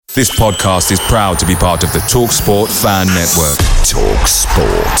This podcast is proud to be part of the TalkSport Fan Network.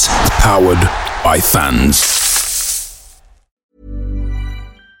 TalkSport. Powered by fans.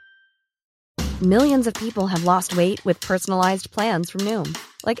 Millions of people have lost weight with personalized plans from Noom.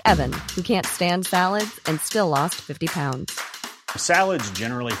 Like Evan, who can't stand salads and still lost 50 pounds. Salads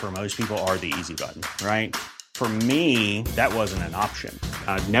generally for most people are the easy button, right? For me, that wasn't an option.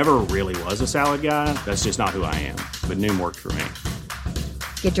 I never really was a salad guy. That's just not who I am. But Noom worked for me.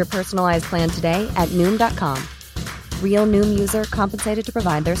 Get your personalized plan today at Noom.com. Real Noom user compensated to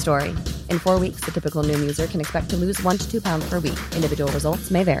provide their story. In 4 weeks, the typical Noom user can expect to lose 1 to 2 pounds per week. Individual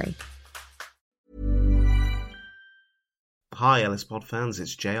results may vary. Hi LS Pod fans,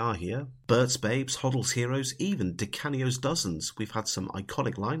 it's JR here. Bert's Babes, Hoddle's Heroes, even DiCanio's Dozens. We've had some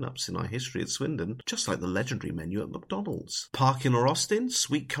iconic lineups in our history at Swindon, just like the legendary menu at McDonald's. Parkin or Austin,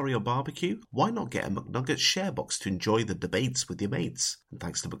 sweet curry or barbecue? Why not get a McNugget share box to enjoy the debates with your mates? And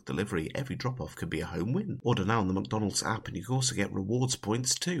thanks to McDelivery, every drop-off could be a home win. Order now on the McDonald's app and you can also get rewards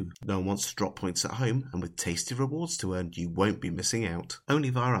points too. No one wants to drop points at home, and with tasty rewards to earn, you won't be missing out. Only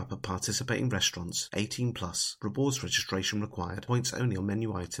via app at participating restaurants. 18 plus. Rewards registration required. Points only on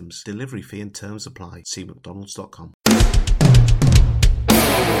menu items. Delivery fee and terms apply. See mcdonalds.com.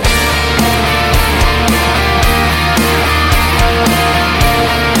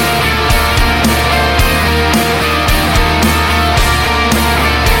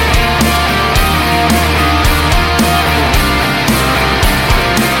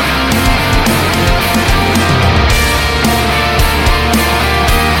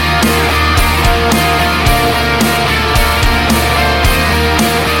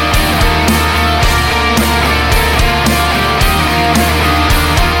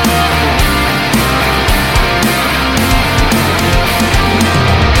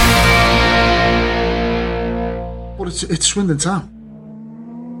 It's Swindon Town.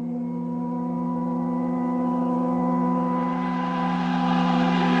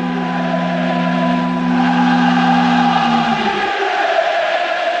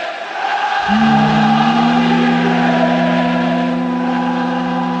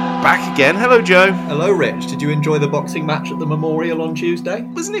 Back again. Hello, Joe. Hello, Rich. Did you enjoy the boxing match at the Memorial on Tuesday?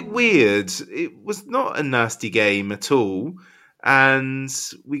 Wasn't it weird? It was not a nasty game at all. And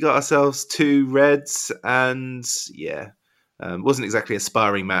we got ourselves 2 reds, and wasn't exactly a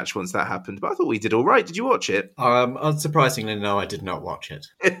sparring match once that happened, but I thought we did all right. Did you watch it? Unsurprisingly, no, I did not watch it.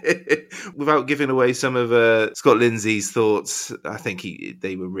 Without giving away some of Scott Lindsay's thoughts, I think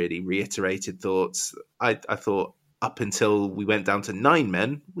they were really reiterated thoughts. I thought up until we went down to 9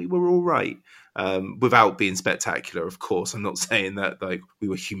 men, we were all right. Without being spectacular, of course. I'm not saying that like we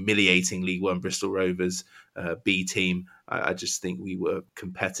were humiliating League One Bristol Rovers B team. I just think we were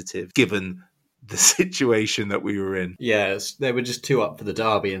competitive given the situation that we were in. Yes, they were just too up for the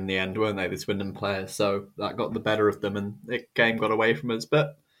derby in the end, weren't they, the Swindon players? So that got the better of them and the game got away from us.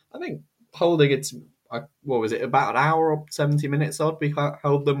 But I think holding it, what was it, about an hour or 70 minutes odd, we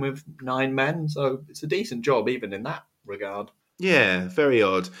held them with 9 men. So it's a decent job even in that regard. Yeah, very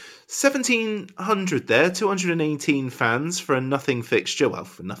odd. 1,700 there, 218 fans for a nothing fixture. Well,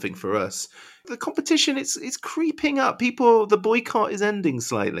 for nothing for us. The competition, it's creeping up. The boycott is ending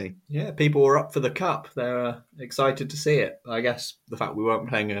slightly. Yeah, people were up for the cup. They're excited to see it. I guess the fact we weren't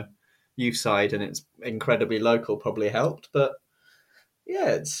playing a youth side and it's incredibly local probably helped. But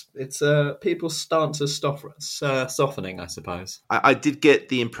yeah, it's people's stance is softening, I suppose. I did get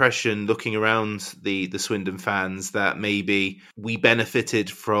the impression, looking around the Swindon fans, that maybe we benefited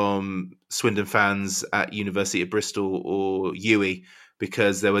from Swindon fans at University of Bristol or UWE,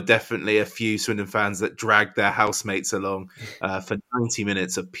 because there were definitely a few Swindon fans that dragged their housemates along for 90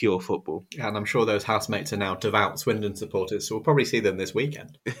 minutes of pure football. And I'm sure those housemates are now devout Swindon supporters, so we'll probably see them this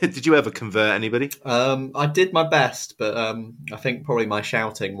weekend. Did you ever convert anybody? I did my best, but I think probably my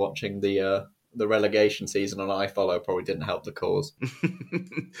shouting watching the relegation season on iFollow probably didn't help the cause.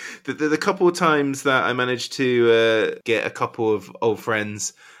 The couple of times that I managed to get a couple of old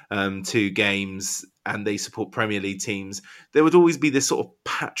friends to games and they support Premier League teams, there would always be this sort of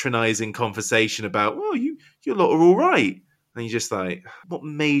patronising conversation about, well, you lot are all right. And you're just like, what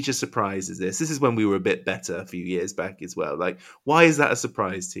major surprise is this? This is when we were a bit better a few years back as well. Like, why is that a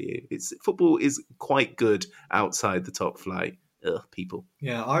surprise to you? Football is quite good outside the top flight. Ugh, people.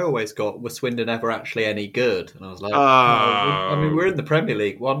 Yeah, I always got, was Swindon ever actually any good? And I was like, I mean, we're in the Premier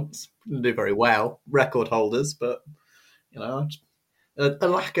League once. Didn't do very well. Record holders, but, a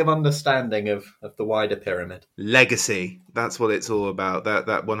lack of understanding of the wider pyramid. Legacy. That's what it's all about.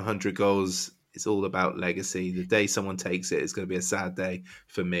 That 100 goals It's all about legacy. The day someone takes it is going to be a sad day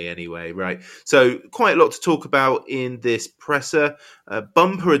for me anyway, right? So quite a lot to talk about in this presser.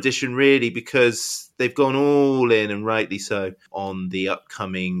 Bumper edition, really, because they've gone all in, and rightly so, on the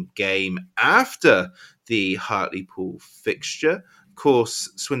upcoming game after the Hartlepool fixture. Of course,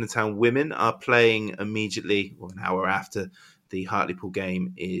 Swindon Town women are playing immediately, an hour after the Hartlepool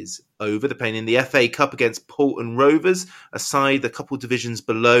game is over. They're playing in the FA Cup against Portland Rovers, a side a couple divisions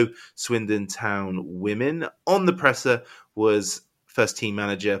below Swindon Town women. On the presser was first team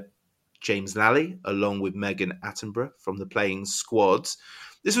manager James Lally, along with Megan Attenborough from the playing squads.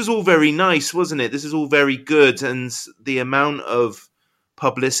 This was all very nice, wasn't it? This is all very good, and the amount of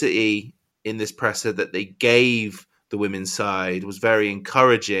publicity in this presser that they gave the women's side was very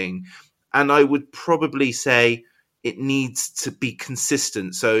encouraging. And I would probably say it needs to be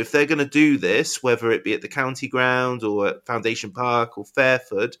consistent. So if they're going to do this, whether it be at the county ground or at Foundation Park or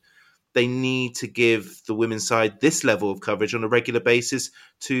Fairford, they need to give the women's side this level of coverage on a regular basis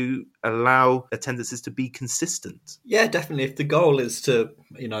to allow attendances to be consistent. Yeah, definitely. If the goal is to,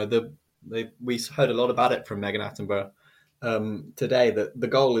 we heard a lot about it from Megan Attenborough today, that the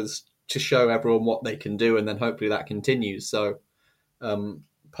goal is to show everyone what they can do, and then hopefully that continues. So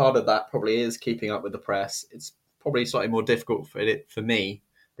part of that probably is keeping up with the press. It's probably slightly more difficult for me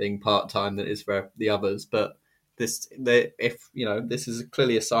being part-time than it is for the others, but this is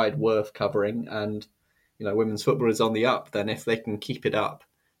clearly a side worth covering, and women's football is on the up. Then if they can keep it up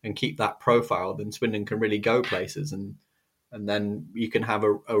and keep that profile, then Swindon can really go places, and then you can have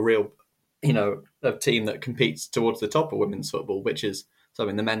a real a team that competes towards the top of women's football, which is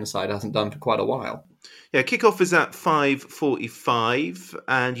something the men's side hasn't done for quite a while. Yeah, kickoff is at 5:45,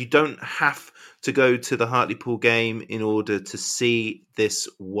 and you don't have to go to the Hartlepool game in order to see this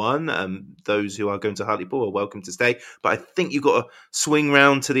one. Those who are going to Hartlepool are welcome to stay, but I think you've got to swing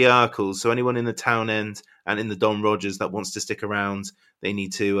round to the Arkles. So anyone in the Town End and in the Don Rogers that wants to stick around, they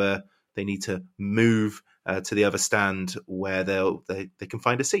need to move to the other stand where they can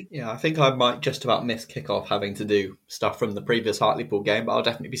find a seat. Yeah, I think I might just about miss kickoff having to do stuff from the previous Hartlepool game, but I'll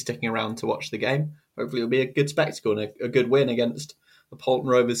definitely be sticking around to watch the game. Hopefully it'll be a good spectacle and a good win against the Bolton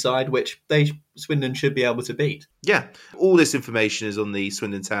Rovers side, which Swindon should be able to beat. Yeah, all this information is on the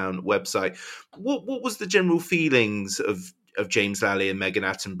Swindon Town website. What was the general feelings of James Lally and Megan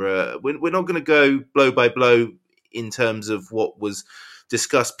Attenborough? We're not going to go blow by blow in terms of what was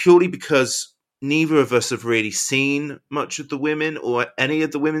discussed, purely because neither of us have really seen much of the women or any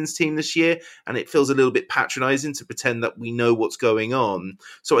of the women's team this year, and it feels a little bit patronising to pretend that we know what's going on.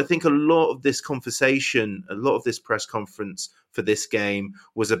 So I think a lot of this conversation, a lot of this press conference for this game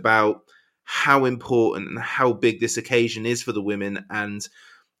was about how important and how big this occasion is for the women and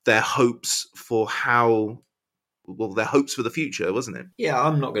their hopes for their hopes for the future, wasn't it? Yeah,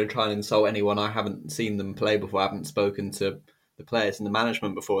 I'm not going to try and insult anyone. I haven't seen them play before. I haven't spoken to the players and the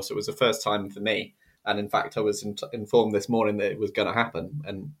management before, so it was the first time for me. And in fact, I was informed this morning that it was going to happen,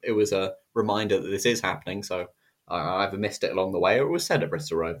 and it was a reminder that this is happening. So I either missed it along the way, or it was said at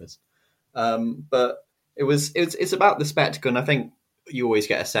Bristol Rovers. But it's about the spectacle, and I think you always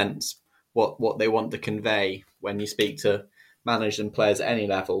get a sense what they want to convey when you speak to managers and players at any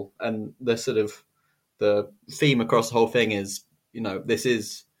level. And the theme across the whole thing is, this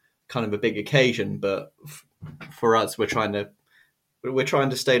is kind of a big occasion, but for us, we're trying to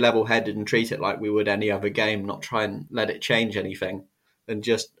stay level-headed and treat it like we would any other game, not try and let it change anything, and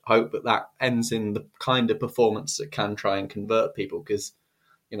just hope that ends in the kind of performance that can try and convert people. Because,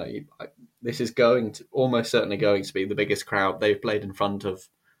 this is almost certainly going to be the biggest crowd they've played in front of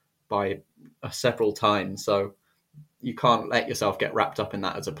by several times. So you can't let yourself get wrapped up in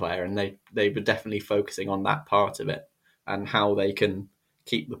that as a player. And they were definitely focusing on that part of it and how they can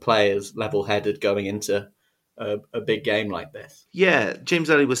keep the players level-headed going into a big game like this. Yeah, James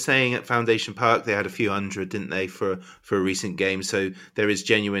Lally was saying at Foundation Park they had a few hundred, didn't they, for a recent game? So there is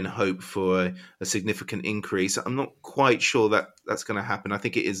genuine hope for a significant increase. I'm not quite sure that's going to happen. I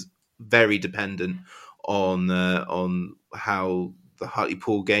think it is very dependent on how the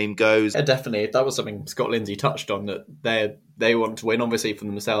Hartlepool game goes. Yeah, definitely. That was something Scott Lindsay touched on, that they want to win, obviously, for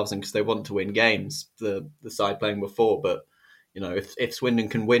themselves and because they want to win games, the side playing before. But, if Swindon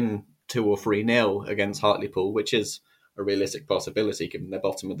can win 2 or 3-0 against Hartlepool, which is a realistic possibility given they're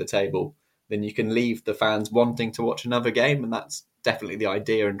bottom of the table, then you can leave the fans wanting to watch another game, and that's definitely the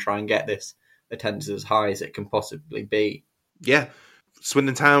idea, and try and get this attendance as high as it can possibly be. Yeah,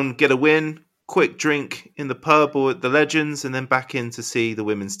 Swindon Town get a win, quick drink in the pub or at the Legends, and then back in to see the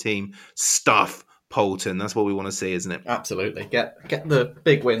women's team stuff Bolton. That's what we want to see, isn't it? Absolutely. Get the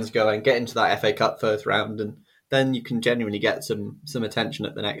big wins going, get into that FA Cup first round, and then you can genuinely get some attention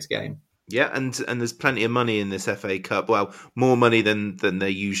at the next game. Yeah, and there's plenty of money in this FA Cup. Well, more money than they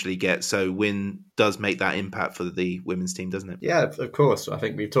usually get. So win does make that impact for the women's team, doesn't it? Yeah, of course. I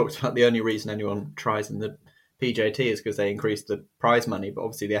think we've talked about the only reason anyone tries in the PJT is because they increased the prize money. But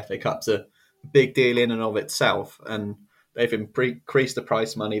obviously, the FA Cup's a big deal in and of itself, and they've increased the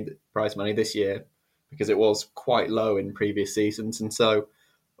prize money this year because it was quite low in previous seasons, and so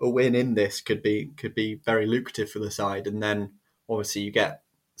a win in this could be very lucrative for the side. And then obviously you get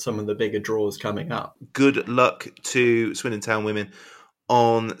some of the bigger draws coming up. Good luck to Swindon Town women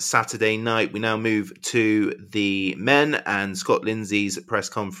on Saturday night. We now move to the men and Scott Lindsay's press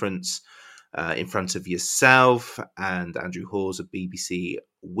conference in front of yourself and Andrew Hawes of BBC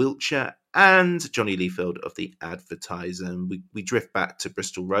Wiltshire and Johnny Leafield of the Advertiser. And we drift back to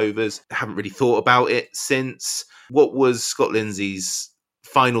Bristol Rovers. Haven't really thought about it since. What was Scott Lindsay's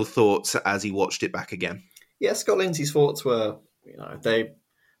final thoughts as he watched it back again? Yeah, Scott Lindsay's thoughts were, that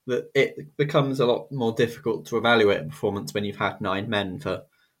it becomes a lot more difficult to evaluate a performance when you've had 9 men for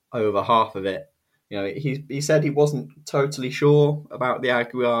over half of it. He said he wasn't totally sure about the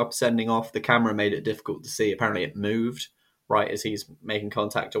Aguiar sending off. The camera made it difficult to see. Apparently it moved right as he's making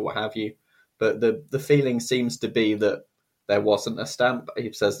contact or what have you. But the feeling seems to be that there wasn't a stamp.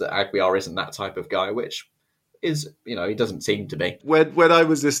 He says that Aguiar isn't that type of guy, which is, he doesn't seem to be. When I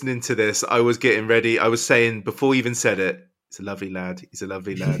was listening to this, I was getting ready. I was saying, before he even said it, he's a lovely lad. He's a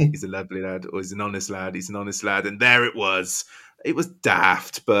lovely lad. He's a lovely lad. Or he's an honest lad. He's an honest lad. And there it was. It was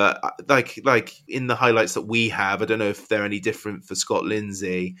daft, but like in the highlights that we have, I don't know if they're any different for Scott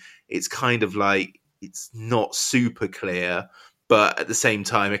Lindsay. It's kind of like it's not super clear, but at the same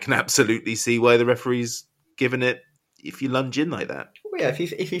time, I can absolutely see why the referee's given it if you lunge in like that. Well, yeah,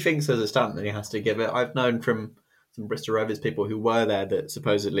 if he thinks there's a stamp, then he has to give it. I've known from some Bristol Rovers people who were there that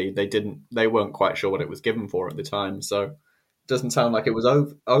supposedly they weren't quite sure what it was given for at the time, so doesn't sound like it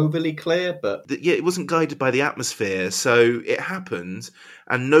was overly clear, but yeah, it wasn't guided by the atmosphere, so it happened,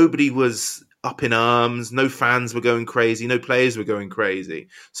 and nobody was up in arms. No fans were going crazy. No players were going crazy.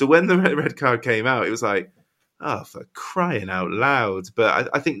 So when the red card came out, it was like, oh, for crying out loud! But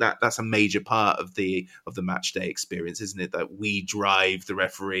I think that's a major part of the match day experience, isn't it? That we drive the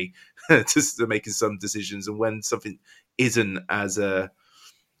referee to making some decisions, and when something isn't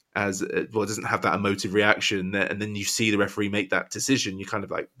doesn't have that emotive reaction, and then you see the referee make that decision, you're kind of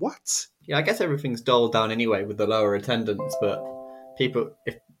like, what? Yeah, I guess everything's dulled down anyway with the lower attendance, but people,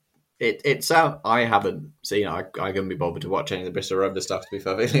 if it sound, I haven't seen, I couldn't be bothered to watch any of the Bristol Rovers stuff, to be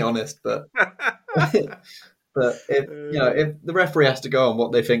perfectly honest, but but if the referee has to go on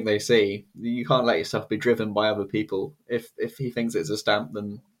what they think they see, you can't let yourself be driven by other people. If he thinks it's a stamp,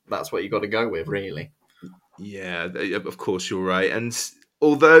 then that's what you got to go with, really. Yeah, of course you're right. And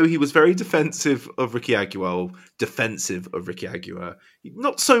although he was very defensive of Ricky Aguiar,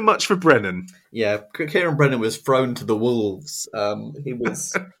 not so much for Brennan. Yeah, Kieran Brennan was thrown to the wolves. He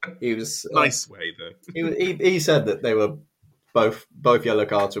was nice way though. he said that they were both yellow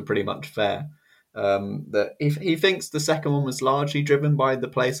cards were pretty much fair. That he thinks the second one was largely driven by the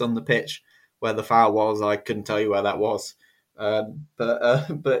place on the pitch where the foul was. I couldn't tell you where that was.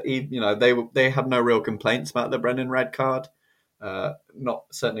 But he, they had no real complaints about the Brennan red card.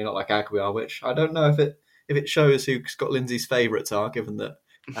 Certainly not like Aguiar, which I don't know if it shows who Scott Lindsay's favourites are, given that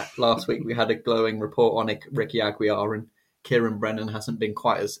last week we had a glowing report on Ricky Aguiar and Kieran Brennan hasn't been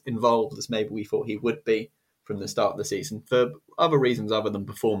quite as involved as maybe we thought he would be from the start of the season for other reasons other than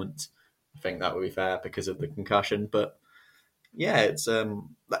performance. I think that would be fair because of the concussion, but yeah, it's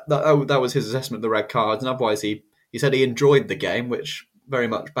that was his assessment of the red cards, and otherwise he said he enjoyed the game, which very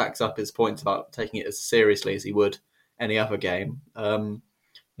much backs up his point about taking it as seriously as he would any other game. I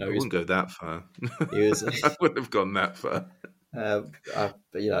wouldn't go that far. I wouldn't have gone that far. I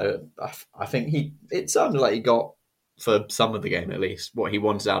think it sounded like he got, for some of the game at least, what he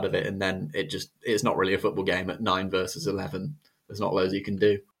wanted out of it, and then it's not really a football game at 9 versus 11. There's not loads you can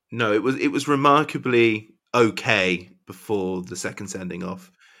do. No, it was remarkably okay before the second sending off.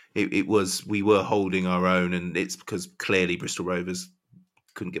 We were holding our own, and it's because clearly Bristol Rovers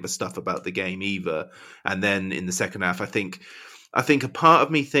couldn't give a stuff about the game either. And then in the second half, I think a part of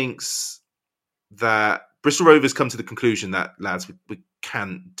me thinks that Bristol Rovers come to the conclusion that, lads, we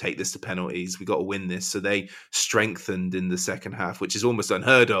can't take this to penalties. We got to win this. So they strengthened in the second half, which is almost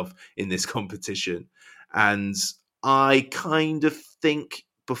unheard of in this competition. And I kind of think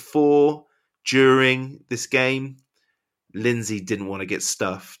before, during this game, Lindsay didn't want to get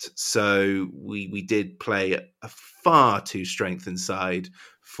stuffed. So we did play a far too strengthened side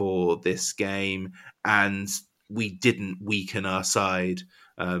for this game, and we didn't weaken our side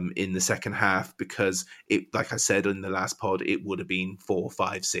in the second half, because it, like I said in the last pod, it would have been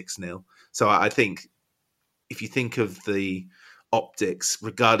 4-5-6-0. So I think if you think of the optics,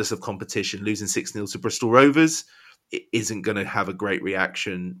 regardless of competition, losing 6-0 to Bristol Rovers, it isn't going to have a great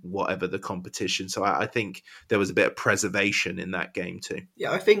reaction, whatever the competition. So I think there was a bit of preservation in that game too.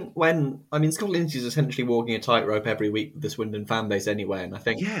 Yeah, I think Scott Lindsay's essentially walking a tightrope every week with the Swindon fan base anyway, and I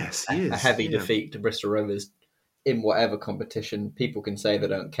think Yes, he is. a heavy defeat to Bristol Rovers in whatever competition, people can say they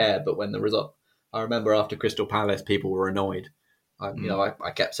don't care, but when the result, I remember after Crystal Palace, people were annoyed.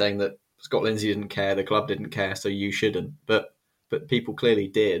 I kept saying that Scott Lindsay didn't care, the club didn't care, so you shouldn't. But people clearly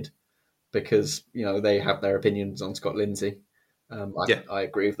did, because they have their opinions on Scott Lindsay. I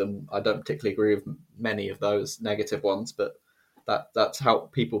agree with them. I don't particularly agree with many of those negative ones, but that's how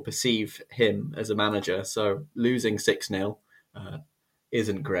people perceive him as a manager. So losing 6-0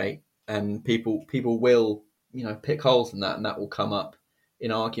 isn't great, and people will pick holes in that, and that will come up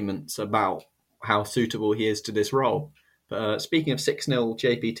in arguments about how suitable he is to this role. But speaking of 6-0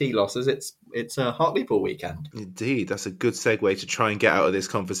 JPT losses, it's a Hartlepool weekend. Indeed, that's a good segue to try and get out of this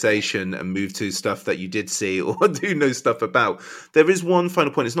conversation and move to stuff that you did see or do know stuff about. There is one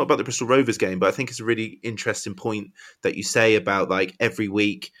final point. It's not about the Bristol Rovers game, but I think it's a really interesting point that you say about, like, every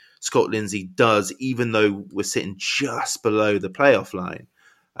week Scott Lindsay does, even though we're sitting just below the playoff line,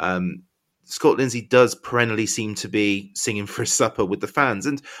 Scott Lindsay does perennially seem to be singing for his supper with the fans.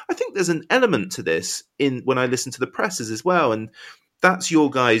 And I think there's an element to this in when I listen to the presses as well. And that's your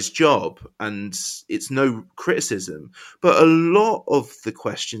guy's job, and it's no criticism. But a lot of the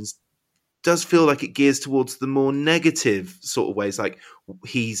questions does feel like it gears towards the more negative sort of ways, like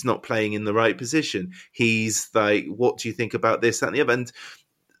he's not playing in the right position. He's like, what do you think about this, that, and the other? And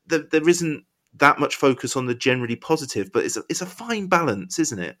there isn't that much focus on the generally positive, but it's a fine balance,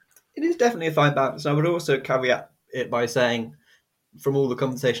 isn't it? It is definitely a fine balance. I would also caveat it by saying, from all the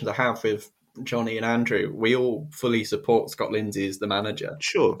conversations I have with Johnny and Andrew, we all fully support Scott Lindsay as the manager.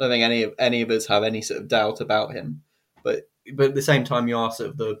 Sure. I don't think any of us have any sort of doubt about him. But at the same time, you are sort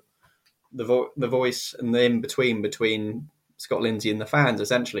of the voice and the in-between Scott Lindsay and the fans,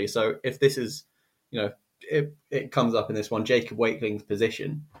 essentially. So if this is, it comes up in this one, Jacob Wakeling's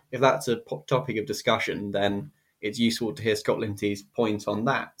position, if that's a topic of discussion, then it's useful to hear Scott Lindsay's point on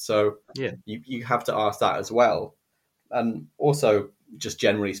that. So yeah, you have to ask that as well. And also, just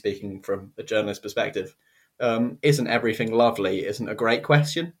generally speaking from a journalist perspective, isn't everything lovely isn't a great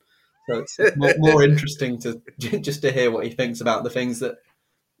question. So it's more interesting to just to hear what he thinks about the things that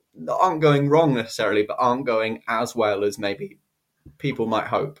aren't going wrong necessarily, but aren't going as well as maybe people might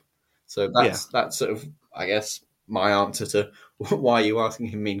hope. So that's sort of, I guess, my answer to why are you asking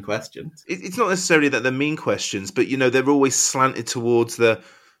him mean questions. It's not necessarily that they're mean questions, but they're always slanted towards the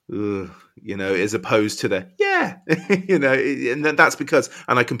as opposed to the and that's because,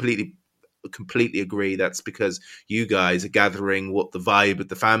 and I completely agree, that's because you guys are gathering what the vibe of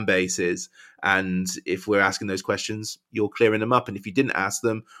the fan base is, and if we're asking those questions, you're clearing them up, and if you didn't ask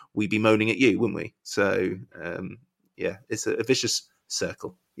them, we'd be moaning at you, wouldn't we? So it's a vicious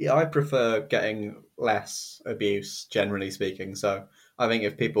circle. Yeah, I prefer getting less abuse, generally speaking. So I think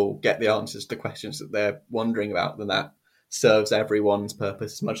if people get the answers to questions that they're wondering about, then that serves everyone's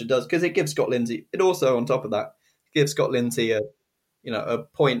purpose as much as it does, because it gives Scott Lindsay, it also, on top of that, gives Scott Lindsay a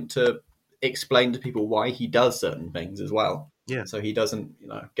point to explain to people why he does certain things as well. Yeah. So he doesn't,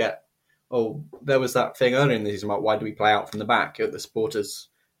 get, there was that thing earlier in the season about why do we play out from the back at the supporters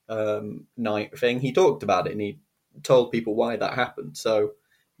night thing. He talked about it and he told people why that happened. So,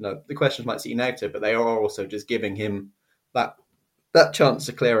 the questions might seem negative, but they are also just giving him that chance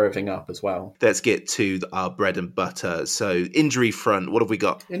to clear everything up as well. Let's get to our bread and butter. So, injury front, what have we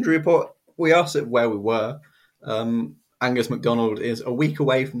got? Injury report, we are sort of where we were. Angus MacDonald is a week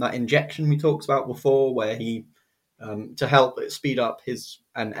away from that injection we talked about before, where he, to help speed up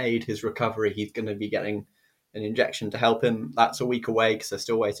and aid his recovery, he's going to be getting an injection to help him. That's a week away because they're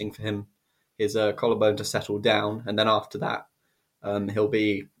still waiting for his collarbone to settle down. And then after that, he'll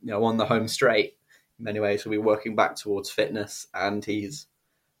be on the home straight. In many ways, he'll be working back towards fitness, and he's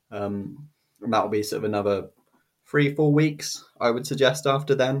that'll be sort of another 3-4 weeks, I would suggest,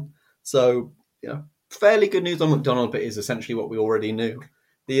 after then. So, fairly good news on McDonald, but is essentially what we already knew.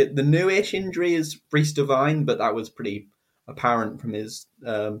 The newish injury is Reece Devine, but that was pretty apparent from his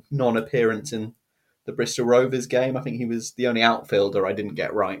non-appearance in the Bristol Rovers game. I think he was the only outfielder I didn't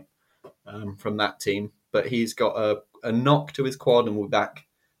get right from that team. But he's got a knock to his quad and will be back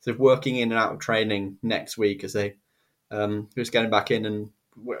sort of working in and out of training next week as they just getting back in. And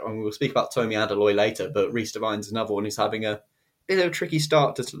we'll speak about Tommy Adaloy later, but Reece Devine's another one who's having a a tricky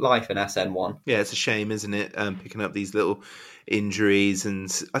start to life in SN1. Yeah, it's a shame, isn't it? Picking up these little injuries, and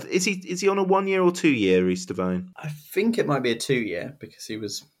is he on a 1 year or 2 year, East Devine? I think it might be a 2 year because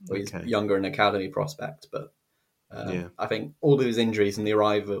he's Okay. younger and academy prospect, but Yeah. I think all of his injuries and the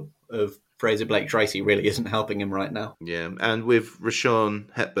arrival of Fraser Blake Tracy really isn't helping him right now. Yeah, and with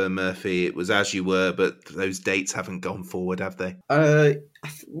Rashawn Hepburn Murphy, it was as you were, but those dates haven't gone forward, have they?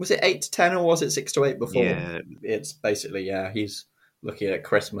 Was it 8 to 10 or was it 6 to 8 before? Yeah. It's basically, he's looking at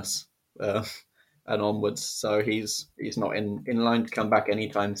Christmas and onwards, so he's not in line to come back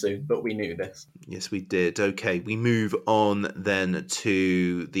anytime soon, but we knew this. Yes, we did. Okay, we move on then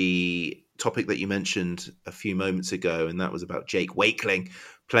to the topic that you mentioned a few moments ago, and that was about Jake Wakeling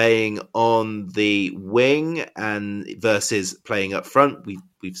playing on the wing and versus playing up front.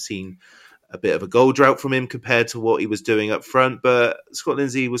 We've seen a bit of a goal drought from him compared to what he was doing up front, but Scott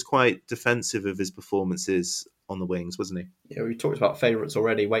Lindsay was quite defensive of his performances on the wings, wasn't he? Yeah, we talked about favourites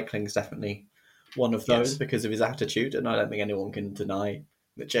already. Wakeling's definitely one of those Yes. because of his attitude, and I don't think anyone can deny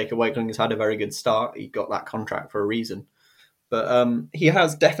that Jacob Wakeling has had a very good start. He got that contract for a reason. But he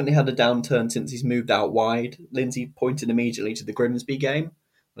has definitely had a downturn since he's moved out wide. Lindsay pointed immediately to the Grimsby game.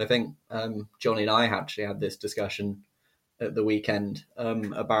 And I think Johnny and I actually had this discussion at the weekend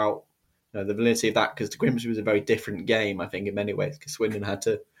about the validity of that, because the Grimsby was a very different game, I think, in many ways, because Swindon had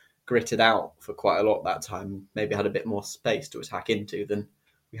to grit it out for quite a lot that time, maybe had a bit more space to attack into than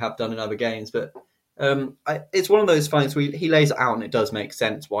we have done in other games. But it's one of those finds where he lays it out and it does make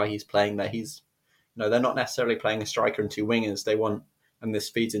sense why he's playing there. They're not necessarily playing a striker and two wingers. They want, and this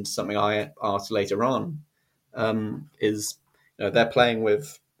feeds into something I asked later on, they're playing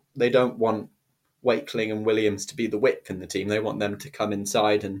with, they don't want Wakeling and Williams to be the width in the team. They want them to come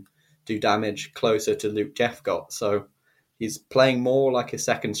inside and do damage closer to Luke Jeffcott. So he's playing more like a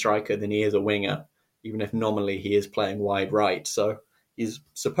second striker than he is a winger, even if nominally he is playing wide right. So he's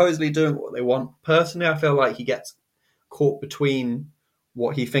supposedly doing what they want. Personally, I feel like he gets caught between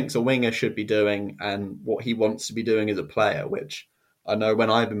what he thinks a winger should be doing and what he wants to be doing as a player, which I know when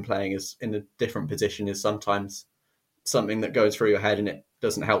I've been playing is in a different position is sometimes something that goes through your head and it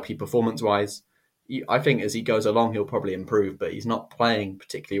doesn't help you performance-wise. I think as he goes along, he'll probably improve, but he's not playing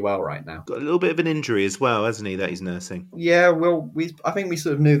particularly well right now. Got a little bit of an injury as well, hasn't he, that he's nursing? Yeah, well, I think we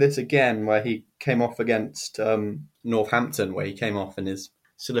sort of knew this again, where he came off against Northampton, where he came off and his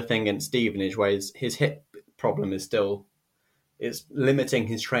sort of thing against Stevenage, where his hip problem is still, it's limiting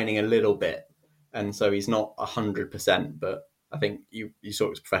his training a little bit, and so he's not 100%, but I think you saw it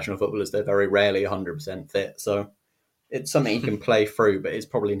with professional footballers, they're very rarely 100% fit, so it's something he can play through, but it's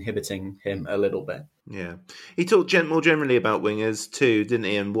probably inhibiting him a little bit. Yeah. He talked more generally about wingers too, didn't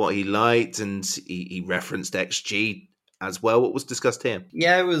he, and what he liked, and he referenced XG as well. What was discussed here?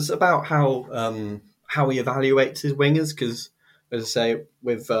 Yeah, it was about how he evaluates his wingers, because, as I say,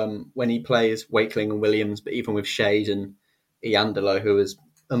 with when he plays Wakeling and Williams, but even with Shade and Iandolo, who has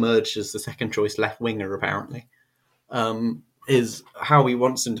emerged as the second choice left winger apparently, is how he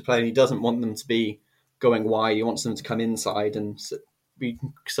wants them to play. He doesn't want them to be going wide. He wants them to come inside and be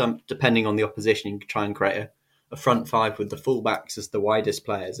depending on the opposition, you can try and create a front five with the fullbacks as the widest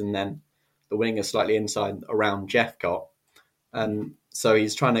players, and then the wingers slightly inside around Jeffcott. And so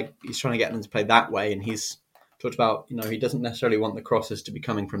he's trying to get them to play that way. And he's talked about, he doesn't necessarily want the crosses to be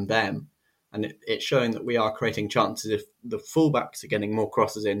coming from them. And it's showing that we are creating chances if the fullbacks are getting more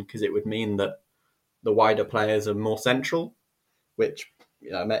crosses in, because it would mean that the wider players are more central, which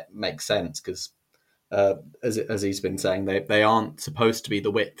makes sense because as he's been saying, they aren't supposed to be the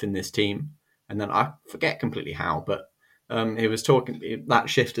width in this team. And then I forget completely how, but he was talking, that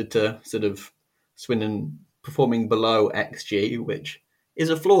shifted to sort of Swindon performing below XG, which is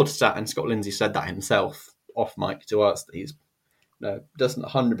a flawed stat. And Scott Lindsay said that himself off mic to us, that he's doesn't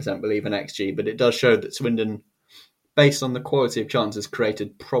 100% believe in XG, but it does show that Swindon, based on the quality of chances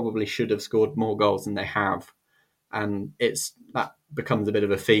created, probably should have scored more goals than they have. And that becomes a bit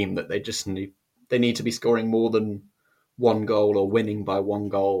of a theme that they need to be scoring more than one goal or winning by one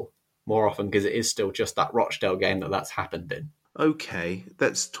goal more often, because it is still just that Rochdale game that's happened in. Okay,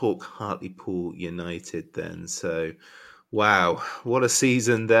 let's talk Hartlepool United then. So, wow, what a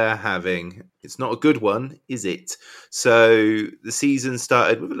season they're having. It's not a good one, is it? So the season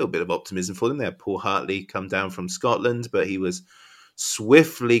started with a little bit of optimism for them. They had Paul Hartley come down from Scotland, but he was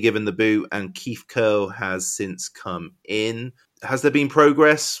swiftly given the boot, and Keith Curle has since come in. Has there been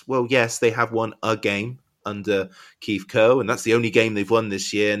progress? Well, yes, they have won a game under Keith Curle, and that's the only game they've won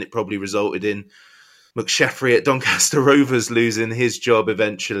this year, and it probably resulted in McSheffrey at Doncaster Rovers losing his job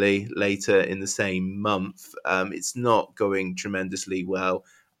eventually later in the same month. It's not going tremendously well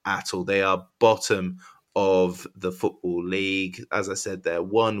at all. They are bottom of the Football League. As I said, they're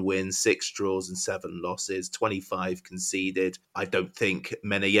 1 win, 6 draws and 7 losses, 25 conceded. I don't think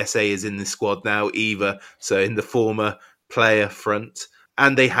Menayese is in the squad now either, so in the former player front.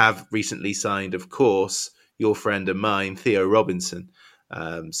 And they have recently signed, of course, your friend and mine, Theo Robinson.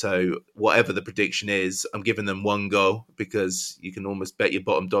 So whatever the prediction is, I'm giving them 1 goal because you can almost bet your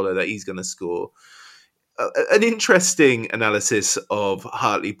bottom dollar that he's going to score. An interesting analysis of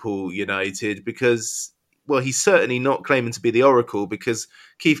Hartlepool United because, well, he's certainly not claiming to be the oracle because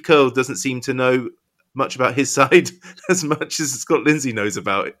Keith Curle doesn't seem to know much about his side as much as Scott Lindsay knows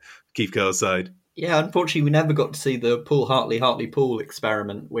about Keith Curle's side. Yeah, unfortunately, we never got to see the Paul Hartley-Pool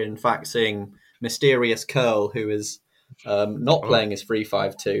experiment. We're in fact seeing mysterious Curle, who is not playing his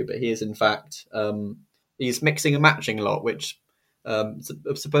 3-5-2, but he is in fact he's mixing and matching a lot, which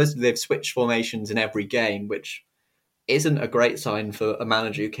supposedly they've switched formations in every game, which isn't a great sign for a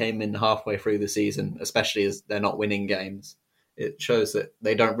manager who came in halfway through the season, especially as they're not winning games. It shows that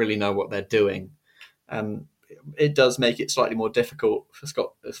they don't really know what they're doing. It does make it slightly more difficult for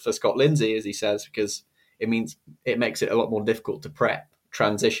Scott Lindsay, as he says, because it makes it a lot more difficult to prep,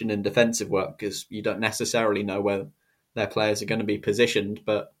 transition and defensive work because you don't necessarily know where their players are going to be positioned.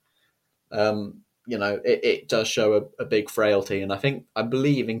 But it does show a big frailty. And I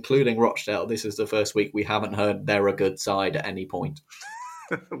believe, including Rochdale, this is the first week we haven't heard they're a good side at any point.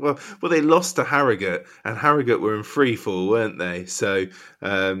 well, they lost to Harrogate, and Harrogate were in free fall, weren't they? So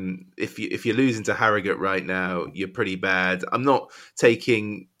if you're losing to Harrogate right now, you're pretty bad. I'm not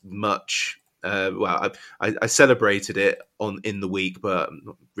taking much. I celebrated it in the week, but I'm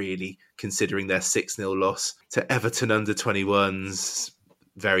not really considering their 6-0 loss to Everton under 21s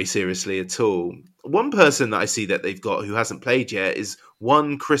very seriously at all. One person that I see that they've got who hasn't played yet is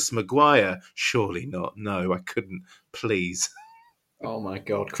one Chris Maguire. Surely not. No, I couldn't. Please. Oh my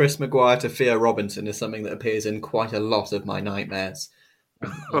God. Chris Maguire to Theo Robinson is something that appears in quite a lot of my nightmares.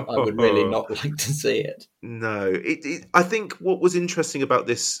 I would really not like to see it. No. I think what was interesting about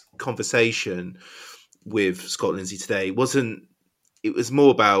this conversation with Scott Lindsay today it was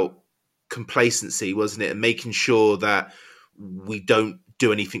more about complacency, wasn't it? And making sure that we don't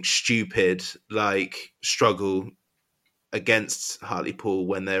do anything stupid like struggle against Hartlepool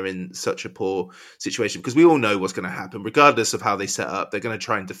when they're in such a poor situation, because we all know what's going to happen regardless of how they set up. They're going to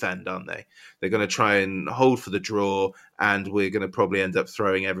try and defend, aren't they? They're going to try and hold for the draw, and we're going to probably end up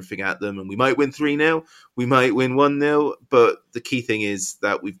throwing everything at them, and we might win 3-0, we might win 1-0, but the key thing is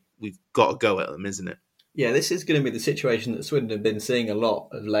that we've got to go at them, isn't it? Yeah, this is going to be the situation that Swindon have been seeing a lot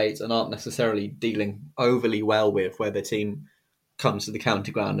of late and aren't necessarily dealing overly well with, where the team comes to the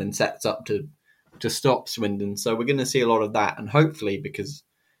county ground and sets up to stop Swindon. So we're going to see a lot of that, and hopefully, because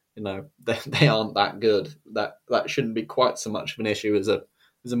they aren't that good, that shouldn't be quite so much of an issue as a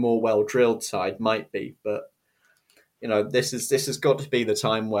more well drilled side might be. But this has got to be the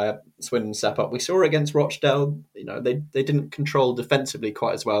time where Swindon step up. We saw against Rochdale, they didn't control defensively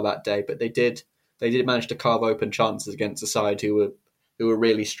quite as well that day, but they did manage to carve open chances against a side who were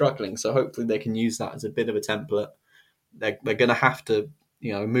really struggling. So hopefully they can use that as a bit of a template. They're going to have to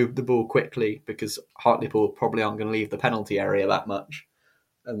move the ball quickly because Hartlepool probably aren't going to leave the penalty area that much.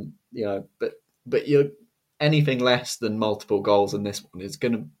 And but you're anything less than multiple goals in this one is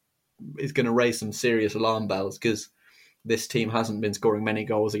going to raise some serious alarm bells, because this team hasn't been scoring many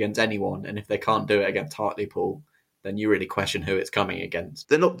goals against anyone, and if they can't do it against Hartlepool, then you really question who it's coming against.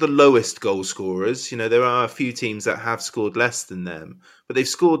 They're not the lowest goal scorers. There are a few teams that have scored less than them, but they've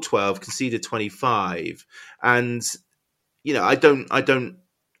scored 12, conceded 25, and I don't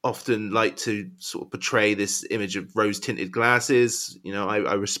often like to sort of portray this image of rose-tinted glasses.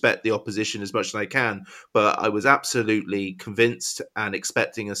 I respect the opposition as much as I can, but I was absolutely convinced and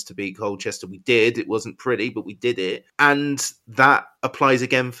expecting us to beat Colchester. We did. It wasn't pretty, but we did it. And that applies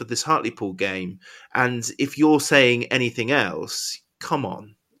again for this Hartlepool game. And if you're saying anything else, come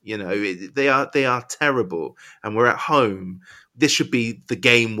on. They are terrible, and we're at home. This should be the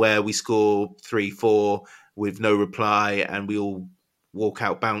game where we score 3-4 with no reply, and we all walk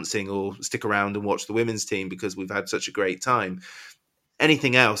out bouncing or stick around and watch the women's team because we've had such a great time.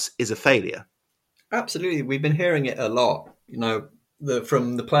 Anything else is a failure. Absolutely. We've been hearing it a lot,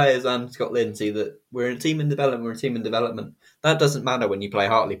 from the players and Scott Lindsay, that we're a team in development. That doesn't matter when you play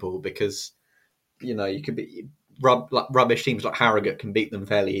Hartlepool, because, you could be rubbish teams like Harrogate can beat them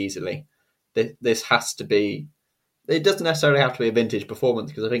fairly easily. This has to be... It doesn't necessarily have to be a vintage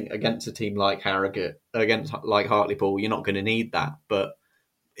performance, because I think against a team like Harrogate, like Hartlepool, you're not going to need that. But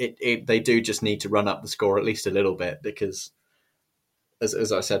they do just need to run up the score at least a little bit, because,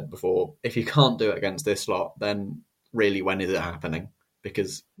 as I said before, if you can't do it against this lot, then really when is it happening?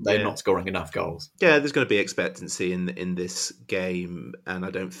 because they're not scoring enough goals. Yeah, there's going to be expectancy in this game, and I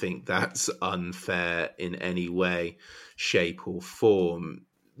don't think that's unfair in any way, shape, or form.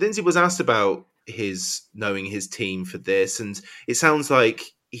 Lindsay was asked about knowing his team for this, and it sounds like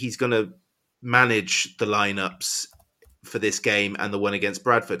he's going to manage the lineups for this game and the one against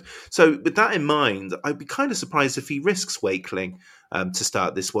Bradford. So with that in mind, I'd be kind of surprised if he risks Wakeling to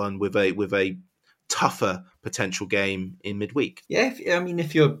start this one with a tougher potential game in midweek. Yeah,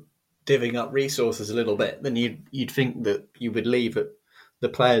 if you're divvying up resources a little bit, then you'd think that you would leave it the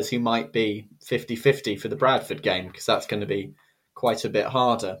players who might be 50-50 for the Bradford game, because that's going to be quite a bit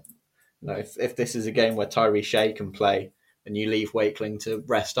harder. If this is a game where Tyree Shea can play and you leave Wakeling to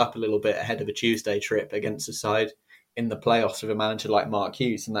rest up a little bit ahead of a Tuesday trip against a side in the playoffs with a manager like Mark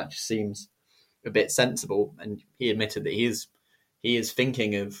Hughes, and that just seems a bit sensible. And he admitted that he is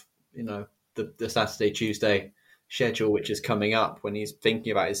thinking of the Saturday Tuesday schedule which is coming up when he's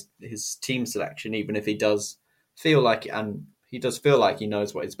thinking about his team selection, even if he does feel like he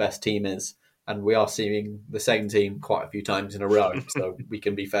knows what his best team is. And we are seeing the same team quite a few times in a row, so we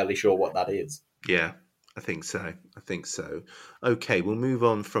can be fairly sure what that is. Yeah, I think so. Okay, we'll move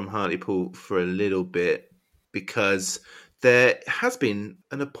on from Hartlepool for a little bit, because there has been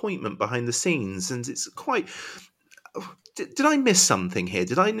an appointment behind the scenes, and it's quite... Did I miss something here?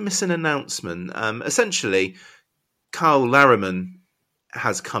 Did I miss an announcement? Essentially, Carl Larriman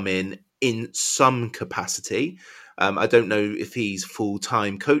has come in some capacity. I don't know if he's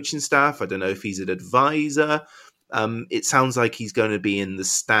full-time coaching staff. I don't know if he's an advisor. It sounds like he's going to be in the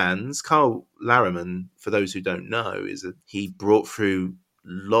stands. Carl Larriman, for those who don't know, he brought through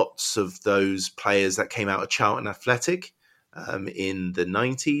lots of those players that came out of Charlton Athletic in the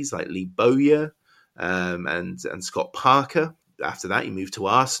 90s, like Lee Bowyer and Scott Parker. After that, he moved to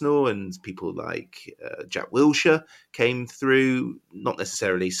Arsenal, and people like Jack Wilshere came through, not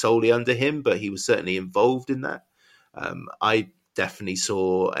necessarily solely under him, but he was certainly involved in that. I definitely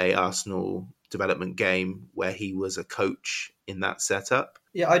saw a Arsenal development game where he was a coach in that setup.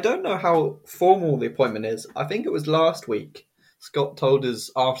 Yeah, I don't know how formal the appointment is. I think it was last week. Scott told us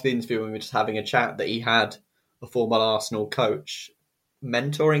after the interview when we were just having a chat that he had a former Arsenal coach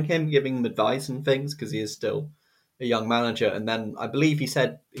mentoring him, giving him advice and things, because he is still a young manager. And then I believe he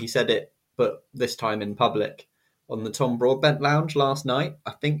said it, but this time in public, on the Tom Broadbent Lounge last night.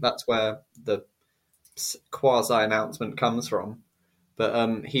 I think that's where the quasi announcement comes from.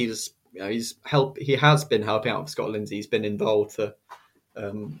 But he has been helping out with Scott Lindsay. He's been involved for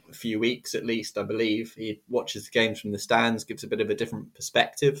a few weeks at least, I believe. He watches the games from the stands, gives a bit of a different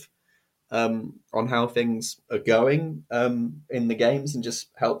perspective on how things are going in the games, and just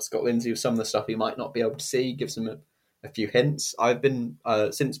helps Scott Lindsay with some of the stuff he might not be able to see, gives him a few hints. I've been,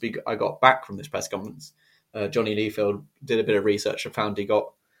 since I got back from this press conference, Johnny Leafield did a bit of research and found he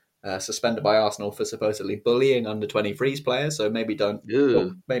got suspended by Arsenal for supposedly bullying under-23s players, so maybe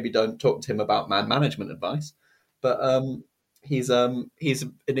don't talk to him about man management advice. But he's an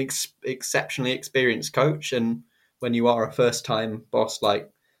exceptionally experienced coach, and when you are a first-time boss like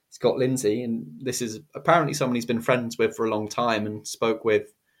Scott Lindsay, and this is apparently someone he's been friends with for a long time and spoke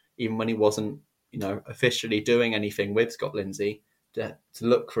with even when he wasn't, officially doing anything with Scott Lindsay, to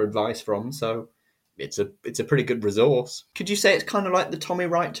look for advice from. So it's a pretty good resource. Could you say it's kind of like the Tommy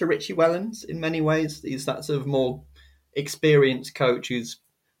Wright to Richie Wellens in many ways? He's that sort of more experienced coach he's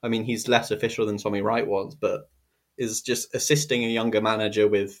less official than Tommy Wright was, but is just assisting a younger manager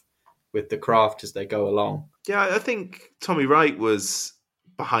with the craft as they go along. Yeah, I think Tommy Wright was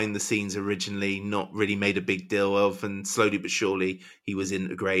behind the scenes originally, not really made a big deal of, and slowly but surely he was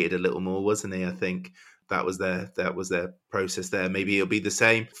integrated a little more, wasn't he? I think that was their process there. Maybe it'll be the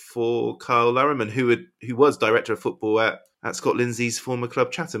same for Carl Larriman, who was director of football at Scott Lindsay's former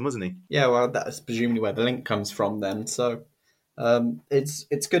club Chatham, wasn't he? Yeah, well, that's presumably where the link comes from then. So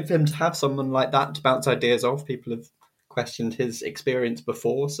it's good for him to have someone like that to bounce ideas off. People have questioned his experience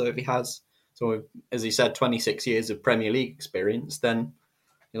before, so if he has, as he said, 26 years of Premier League experience, then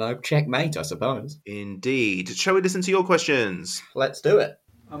checkmate, I suppose. Indeed. Shall we listen to your questions? Let's do it.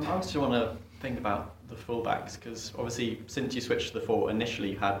 I also want to think about the fullbacks, because obviously since you switched to the 4,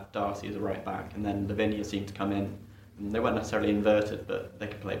 initially you had Darcy as a right back, and then Lavinia seemed to come in, and they weren't necessarily inverted, but they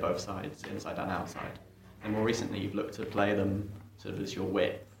could play both sides, inside and outside. And more recently you've looked to play them sort of as your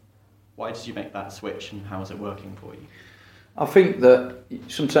width. Why did you make that switch, and how is it working for you? I think that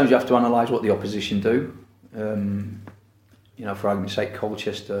sometimes you have to analyse what the opposition do. For argument's sake,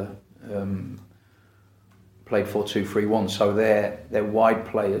 Colchester played 4-2-3-1, so their wide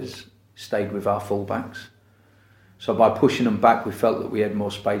players stayed with our fullbacks. So by pushing them back, we felt that we had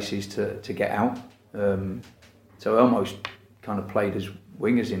more spaces to get out. So we almost kind of played as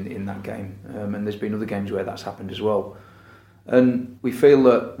wingers in that game, and there's been other games where that's happened as well. And we feel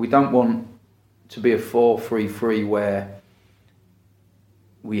that we don't want to be a 4-3-3 where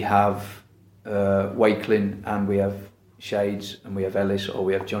we have Wakeling and we have Shades and we have Ellis or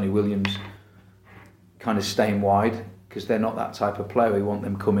we have Johnny Williams kind of staying wide, because they're not that type of player. We want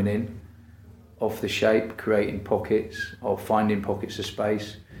them coming in off the shape, creating pockets or finding pockets of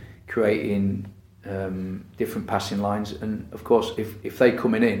space, creating different passing lines. And of course, if they're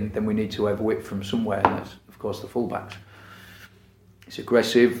coming in, then we need to have width from somewhere, and that's of course the fullbacks. It's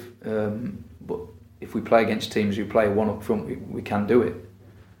aggressive, but if we play against teams who play one up front, we can do it.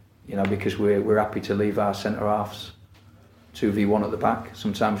 You know, because we're happy to leave our centre halves 2v1 at the back.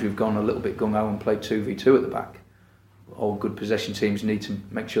 Sometimes we've gone a little bit gung-ho and played 2v2 at the back. All good possession teams need to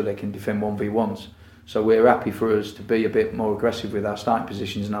make sure they can defend 1v1s. So we're happy for us to be a bit more aggressive with our starting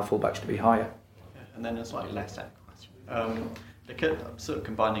positions and our fullbacks to be higher. Yeah, and then a slightly less technical question. Sort of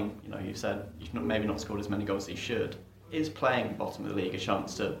combining, you said you've maybe not scored as many goals as you should. Is playing bottom of the league a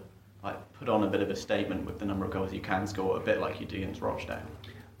chance to put on a bit of a statement with the number of goals you can score, a bit like you do against Rochdale?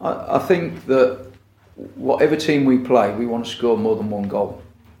 I think that whatever team we play, we want to score more than one goal.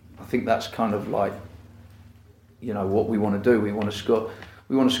 I think that's kind of what we want to do. We want to score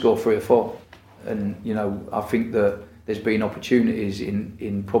 3 or 4, and I think that there's been opportunities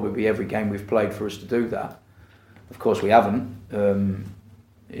in probably every game we've played for us to do that. Of course, we haven't.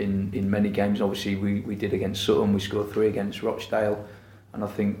 In many games, obviously, we did against Sutton. We scored 3 against Rochdale, and I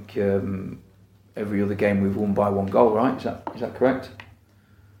think every other game we've won by 1 goal. Right? Is that correct?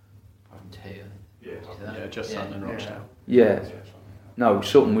 Yeah, just Sutton and Rochdale. Yeah. No,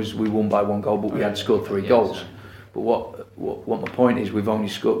 Sutton we won by 1 goal, but we had scored 3 goals. But what my point is, we've only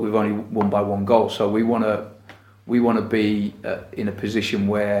won by 1 goal. So we want to be in a position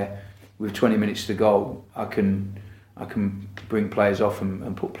where, with 20 minutes to go, I can bring players off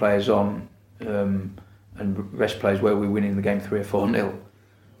and put players on, and rest players where we're winning the game 3 or 4-0.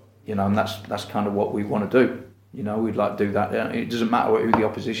 And that's kind of what we want to do. We'd like to do that. It doesn't matter who the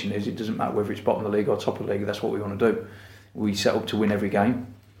opposition is. It doesn't matter whether it's bottom of the league or top of the league. That's what we want to do. We set up to win every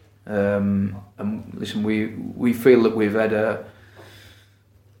game. And listen, we feel that we've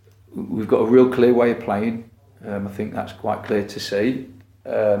got a real clear way of playing. I think that's quite clear to see.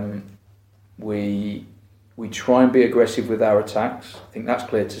 We try and be aggressive with our attacks. I think that's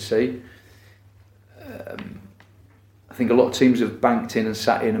clear to see. I think a lot of teams have banked in and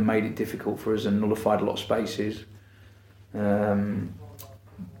sat in and made it difficult for us and nullified a lot of spaces.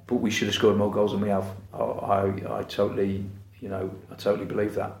 But we should have scored more goals than we have. I totally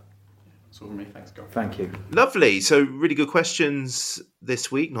believe that. That's all from me. Thanks, Gary. Thank you. Lovely. So really good questions this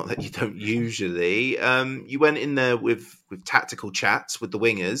week. Not that you don't usually. You went in there with tactical chats with the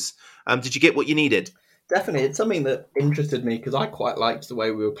wingers. Did you get what you needed? Definitely. It's something that interested me because I quite liked the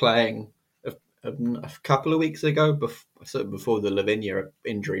way we were playing a couple of weeks ago, before the Lavinia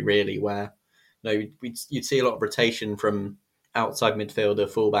injury, really, where you'd see a lot of rotation from outside midfielder,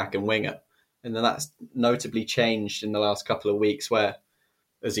 fullback, and winger, and then that's notably changed in the last couple of weeks, where,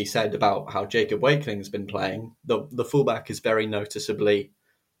 as he said about how Jacob Wakeling's been playing, the fullback is very noticeably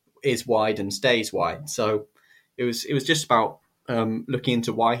is wide and stays wide. So it was just about looking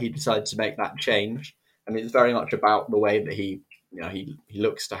into why he decided to make that change, and it's very much about the way that he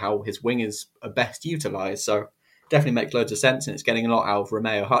looks to how his wingers are best utilised. So definitely makes loads of sense, and it's getting a lot out of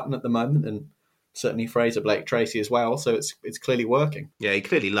Romeo Hutton at the moment, and certainly Fraser Blake Tracy as well. So it's clearly working. Yeah, he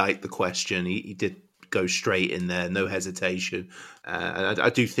clearly liked the question. He did go straight in there, no hesitation. And I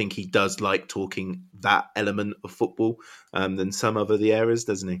do think he does like talking that element of football than some other the areas,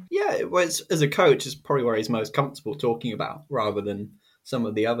 doesn't he? Yeah, well, as a coach, it's probably where he's most comfortable talking about, rather than some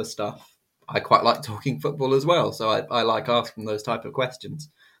of the other stuff. I quite like talking football as well, so I like asking those type of questions.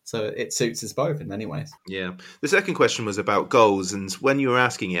 So it suits us both in many ways. Yeah. The second question was about goals, and when you were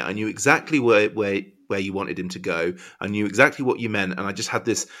asking it, I knew exactly where you wanted him to go. I knew exactly what you meant, and I just had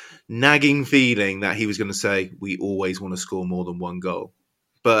this nagging feeling that he was going to say, we always want to score more than 1 goal.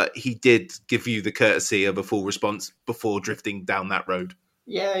 But he did give you the courtesy of a full response before drifting down that road.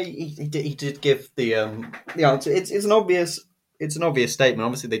 Yeah, he did give the answer. It's an obvious statement.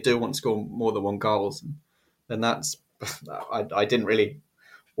 Obviously, they do want to score more than 1 goal, and that's I didn't really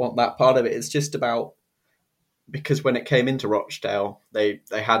want that part of it. It's just about, because when it came into Rochdale, they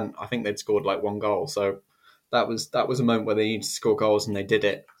hadn't. I think they'd scored 1 goal, so that was a moment where they needed to score goals, and they did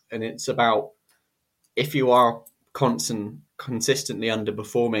it. And it's about, if you are consistently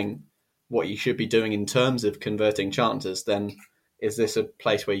underperforming what you should be doing in terms of converting chances, then is this a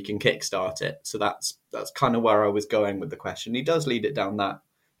place where you can kickstart it? So that's kind of where I was going with the question. He does lead it down that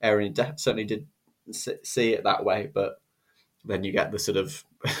area. He certainly did see it that way, but then you get the sort of.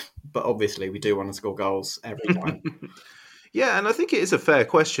 But obviously, we do want to score goals every time. Yeah, and I think it is a fair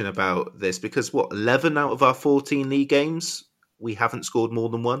question about this because 11 out of our 14 league games, we haven't scored more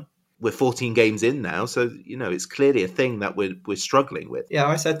than one. We're 14 games in now, so it's clearly a thing that we're struggling with. Yeah,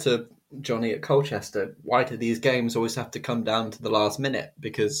 I said to Johnny at Colchester, why do these games always have to come down to the last minute?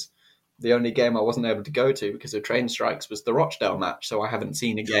 Because the only game I wasn't able to go to because of train strikes was the Rochdale match, so I haven't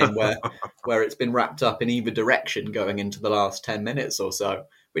seen a game where it's been wrapped up in either direction going into the last 10 minutes or so,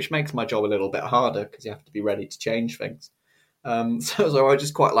 which makes my job a little bit harder because you have to be ready to change things. So I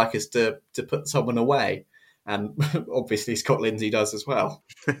just quite like us to put someone away. And obviously Scott Lindsay does as well.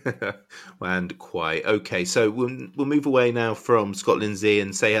 And quite. Okay, so we'll move away now from Scott Lindsay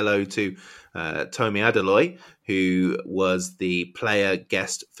and say hello to Tommy Adeloy, who was the player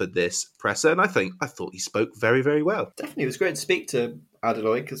guest for this presser. And I thought he spoke very, very well. Definitely, it was great to speak to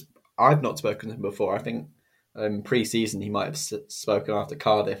Adeloy because I've not spoken to him before. I think pre-season he might have spoken after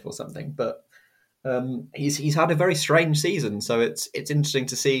Cardiff or something, but he's had a very strange season, so it's interesting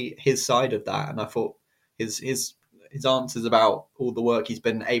to see his side of that. And I thought his answers about all the work he's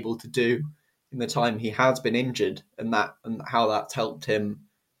been able to do in the time he has been injured and how that's helped him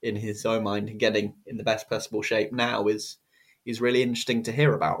in his own mind and getting in the best possible shape now is really interesting to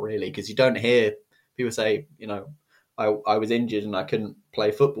hear about, really, because you don't hear people say, I was injured and I couldn't play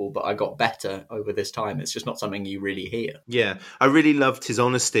football, but I got better over this time. It's just not something you really hear. Yeah, I really loved his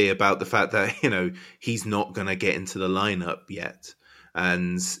honesty about the fact that, he's not going to get into the lineup yet.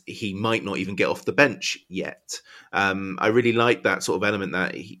 And he might not even get off the bench yet. I really like that sort of element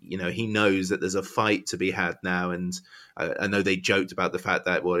that, he knows that there's a fight to be had now. And I know they joked about the fact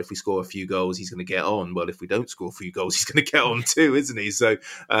that, well, if we score a few goals, he's going to get on. Well, if we don't score a few goals, he's going to get on too, isn't he? So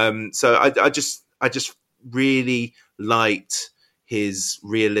I just really liked his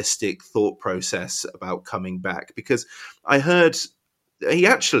realistic thought process about coming back, because I heard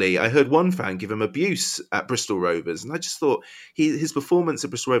one fan give him abuse at Bristol Rovers, and I just thought his performance at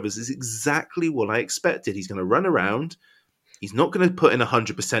Bristol Rovers is exactly what I expected. He's going to run around. He's not going to put in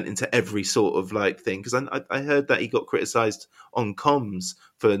 100% into every sort of thing, because I heard that he got criticised on comms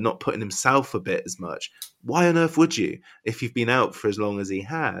for not putting himself a bit as much. Why on earth would you if you've been out for as long as he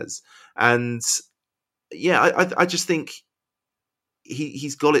has? And yeah, I just think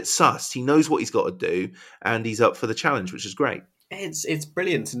he's got it sussed. He knows what he's got to do, and he's up for the challenge, which is great. It's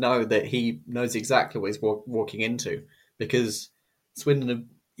brilliant to know that he knows exactly what he's walking into, because Swindon,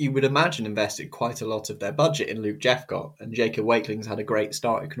 you would imagine, invested quite a lot of their budget in Luke Jeffcott, and Jacob Wakeling's had a great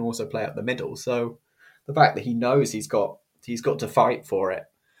start who can also play up the middle. So the fact that he knows he's got to fight for it,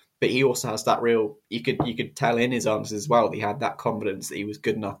 but he also has that real, you could tell in his answers as well that he had that confidence that he was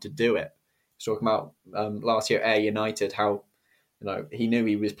good enough to do it. He's talking about last year at Ayr United, how he knew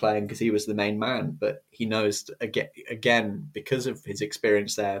he was playing because he was the main man, but he knows again because of his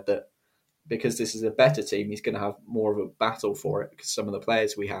experience there that because this is a better team, he's going to have more of a battle for it because some of the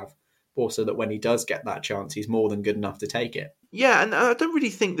players we have. Also, that when he does get that chance, he's more than good enough to take it. Yeah, and I don't really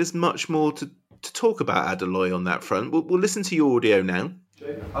think there's much more to talk about Adeloy on that front. We'll listen to your audio now.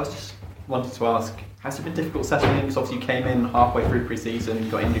 I was just wanted to ask, has it been difficult settling in? Because obviously you came in halfway through pre-season,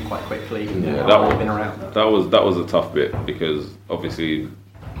 you got injured quite quickly. Yeah, How long have you been around? That was a tough bit, because obviously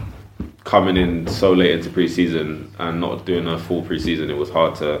coming in so late into pre-season and not doing a full pre-season, it was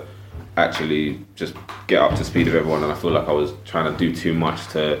hard to actually just get up to speed with everyone, and I feel like I was trying to do too much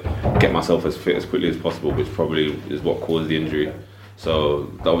to get myself as fit as quickly as possible, which probably is what caused the injury.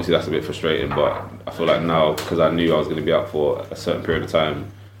 So obviously that's a bit frustrating, but I feel like now, because I knew I was going to be out for a certain period of time,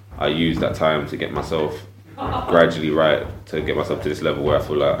 I used that time to get myself gradually right, to get myself to this level where I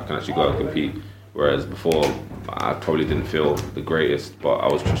feel like I can actually go out and compete. Whereas before, I probably didn't feel the greatest, but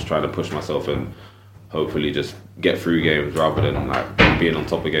I was just trying to push myself and hopefully just get through games rather than being on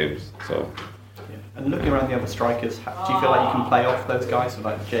top of games. So. And looking around the other strikers, do you feel like you can play off those guys, so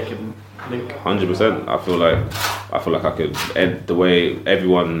like Jacob and Luke? 100%. I feel like I could. And the way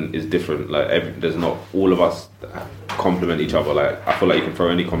everyone is different. There's not all of us complement each other. I feel like you can throw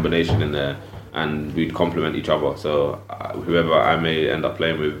any combination in there, and we'd complement each other. So whoever I may end up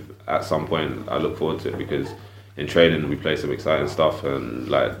playing with at some point, I look forward to it, because in training we play some exciting stuff, and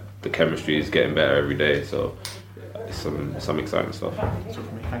the chemistry is getting better every day. So. Some exciting stuff. That's all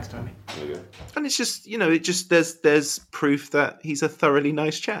from me. Thanks, Tony. And it's just, there's proof that he's a thoroughly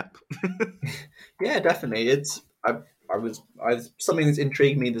nice chap. Yeah, definitely. Something that's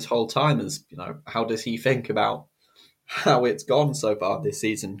intrigued me this whole time is, how does he think about how it's gone so far this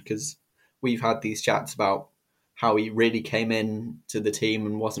season? Because we've had these chats about how he really came in to the team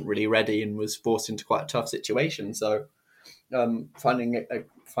and wasn't really ready and was forced into quite a tough situation. So, seeing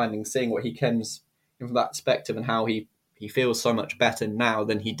what he comes from that perspective and how he he feels so much better now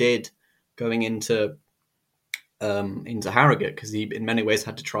than he did going into Harrogate, because he in many ways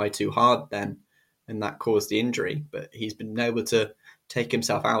had to try too hard then, and that caused the injury. But he's been able to take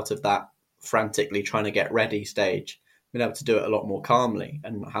himself out of that frantically trying to get ready stage, been able to do it a lot more calmly,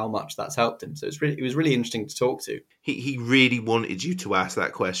 and how much that's helped him. So it was really interesting to talk to. He really wanted you to ask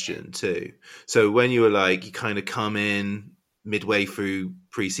that question too. So when you were like, you kind of come in midway through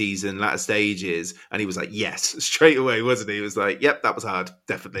pre-season, latter stages, and he was like, yes, straight away, wasn't he? He was like, yep, that was hard,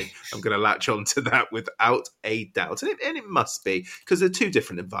 definitely. I'm going to latch on to that without a doubt. And it must be, because they're two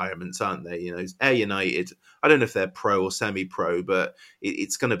different environments, aren't they? You know, Ayr United, I don't know if they're pro or semi-pro, but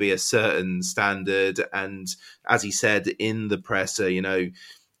it's going to be a certain standard. And as he said in the presser, you know,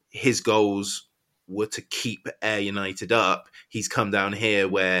 his goals were to keep Ayr United up. He's come down here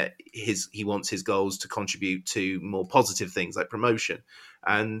where he wants his goals to contribute to more positive things like promotion.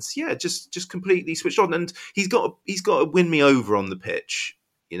 And yeah, just completely switched on. And he's got to win me over on the pitch,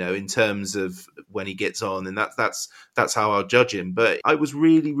 you know, in terms of when he gets on, and that's how I'll judge him. But I was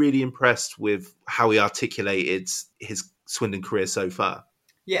really, really impressed with how he articulated his Swindon career so far.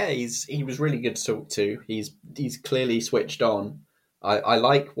 Yeah, he was really good to talk to. He's clearly switched on. I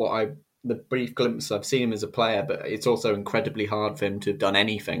like the brief glimpse I've seen him as a player, but it's also incredibly hard for him to have done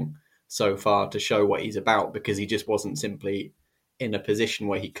anything so far to show what he's about, because he just wasn't simply in a position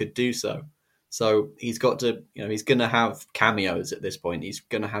where he could do so. So he's got to, you know, he's going to have cameos at this point. He's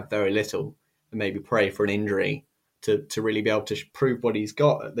going to have very little, and maybe pray for an injury to really be able to prove what he's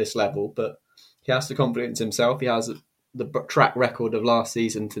got at this level. But he has the confidence himself. He has the track record of last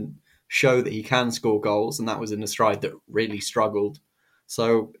season to show that he can score goals, and that was in a stride that really struggled.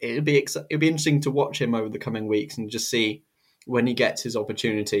 So it'll be interesting to watch him over the coming weeks and just see when he gets his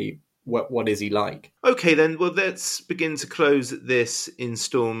opportunity, what is he like. Okay, then, well, let's begin to close this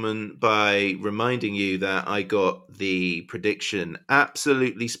instalment by reminding you that I got the prediction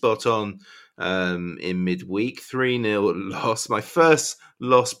absolutely spot on in midweek. 3-0 loss, my first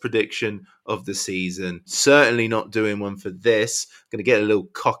loss prediction of the season. Certainly not doing one for this. Going to get a little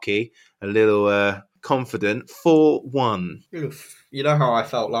cocky, a little confident. 4-1. You know how I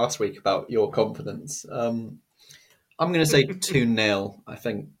felt last week about your confidence. I'm going to say 2-0. I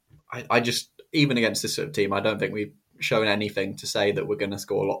think I just, even against this sort of team, I don't think we've shown anything to say that we're going to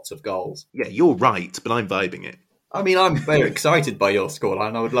score lots of goals. Yeah, you're right, but I'm vibing it. I mean, I'm very excited by your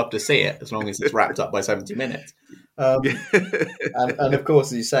scoreline. I would love to see it, as long as it's wrapped up by 70 minutes. And of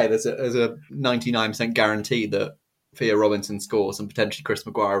course, as you say, there's a 99% guarantee that Theo Robinson scores, and potentially Chris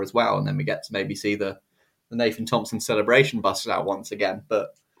Maguire as well. And then we get to maybe see the Nathan Thompson celebration busted out once again.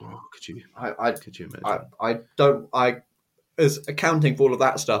 But could you imagine? As accounting for all of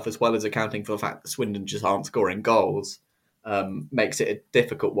that stuff, as well as accounting for the fact that Swindon just aren't scoring goals, makes it a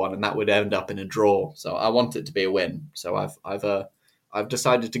difficult one, and that would end up in a draw. So I want it to be a win. So I've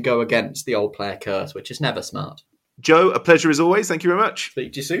decided to go against the old player curse, which is never smart. Joe, a pleasure as always. Thank you very much.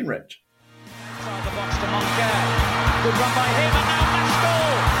 Speak to you soon, Rich. Inside the box to Moncur. Good run by him, and now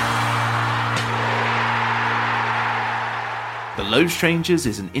The Low Strangers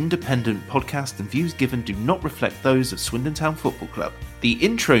is an independent podcast, and views given do not reflect those of Swindon Town Football Club. The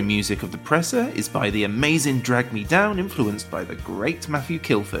intro music of The Presser is by the amazing Drag Me Down, influenced by the great Matthew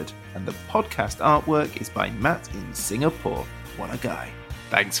Kilford, and the podcast artwork is by Matt in Singapore. What a guy.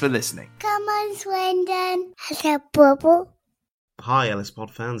 Thanks for listening. Come on, Swindon. Has a bubble. Hi, Ellis Pod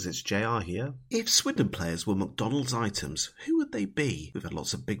fans, it's JR here. If Swindon players were McDonald's items, who would they be? We've had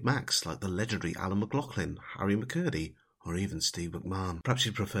lots of Big Macs, like the legendary Alan McLaughlin, Harry McCurdy, or even Steve McMahon. Perhaps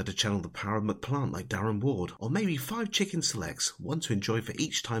you'd prefer to channel the power of McPlant like Darren Ward, or maybe 5 chicken selects, one to enjoy for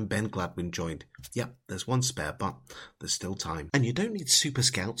each time Ben Gladwin joined. Yep, there's one spare, but there's still time. And you don't need Super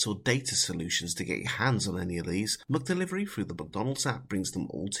Scouts or data solutions to get your hands on any of these. McDelivery through the McDonald's app brings them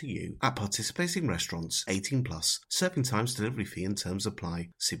all to you. At participating restaurants, 18+, serving times, delivery fee and terms apply.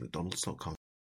 See mcdonalds.com.